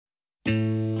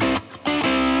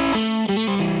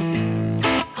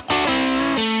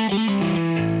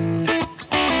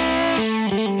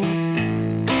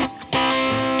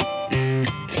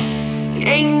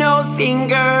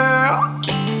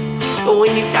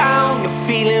when you're down, you're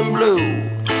feeling blue.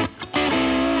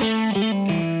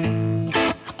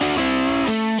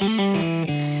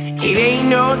 It ain't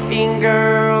no thing,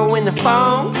 girl, when the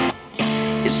funk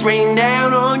is raining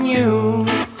down on you.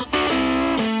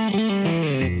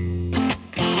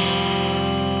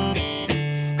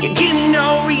 You give me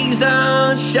no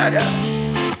reason, sugar,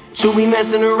 to be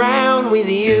messing around with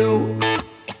you.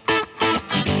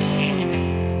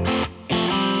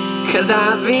 'Cause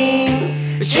I've been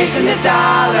chasing the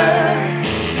dollar,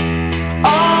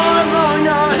 all I really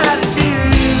know how to do.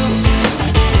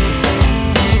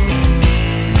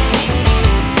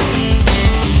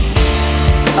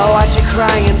 Oh, what you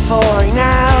crying for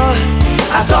now?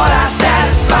 I thought I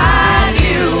satisfied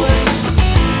you.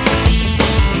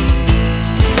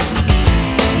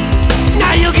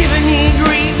 Now you're giving me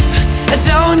grief, I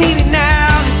don't need it now,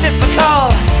 it's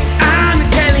difficult. I'm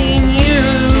telling you,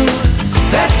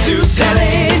 that's who's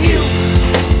telling you.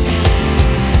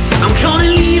 I'm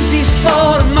gonna leave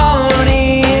before the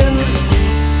morning,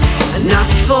 and not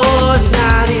before the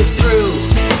night is through.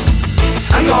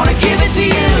 I'm gonna give it to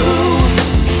you,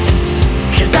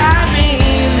 'cause I've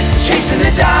been chasing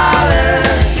the dollar,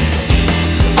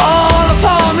 all a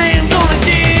poor man gonna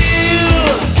do.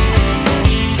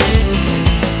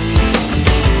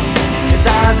 'Cause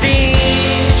I've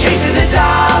been chasing the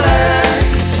dollar,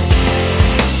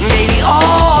 maybe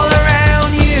all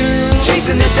around you,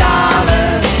 chasing the dollar.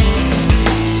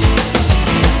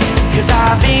 'Cause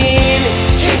I've been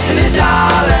chasing the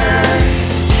dollar.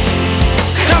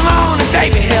 Come on and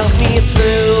baby, help me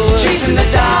through, chasing the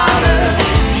dollar.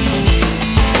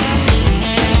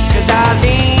 'Cause I've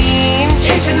been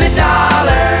chasing the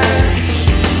dollar,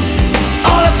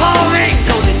 all a poor man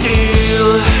gonna do.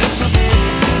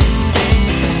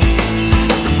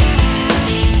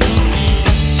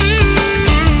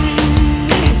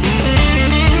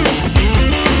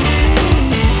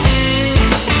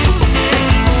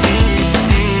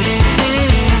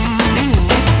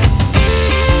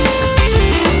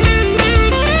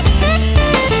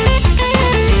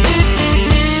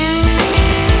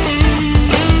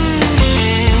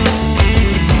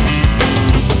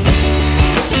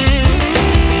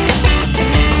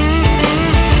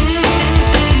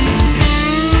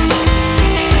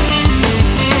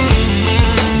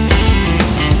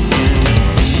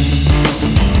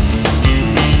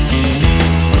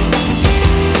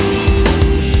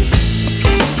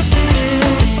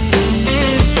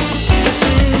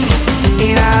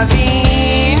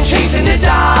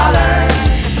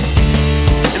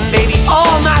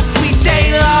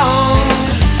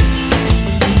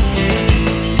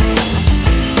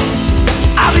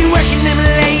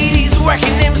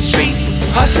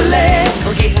 Hustling,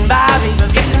 we're getting by, baby,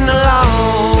 we're getting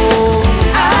along.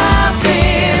 I've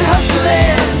been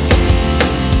hustling.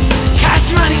 Cash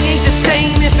money ain't the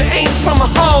same if it ain't from a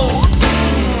hole.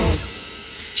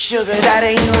 Sugar, that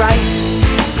ain't right.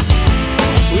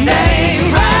 That ain't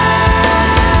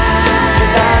right.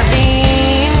 'Cause I've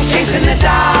been chasing the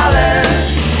dollar.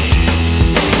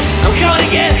 I'm gonna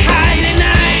get high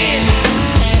tonight.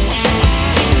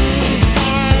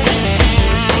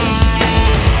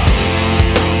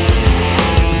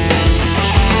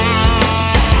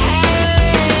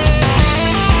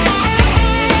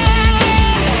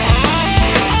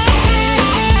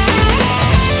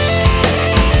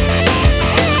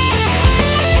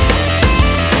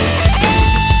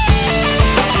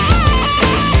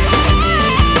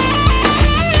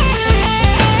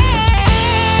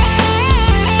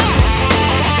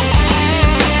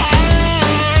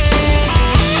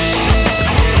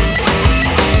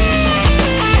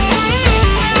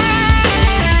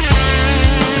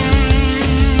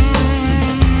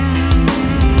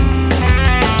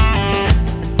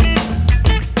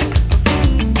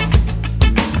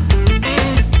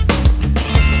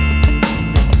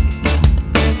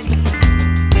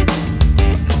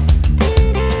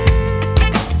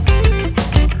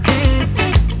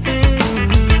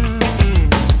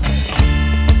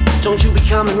 Don't you be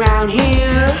coming round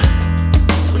here,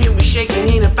 don't you be shaking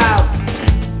in about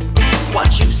what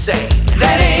you say.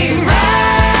 That ain't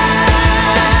right.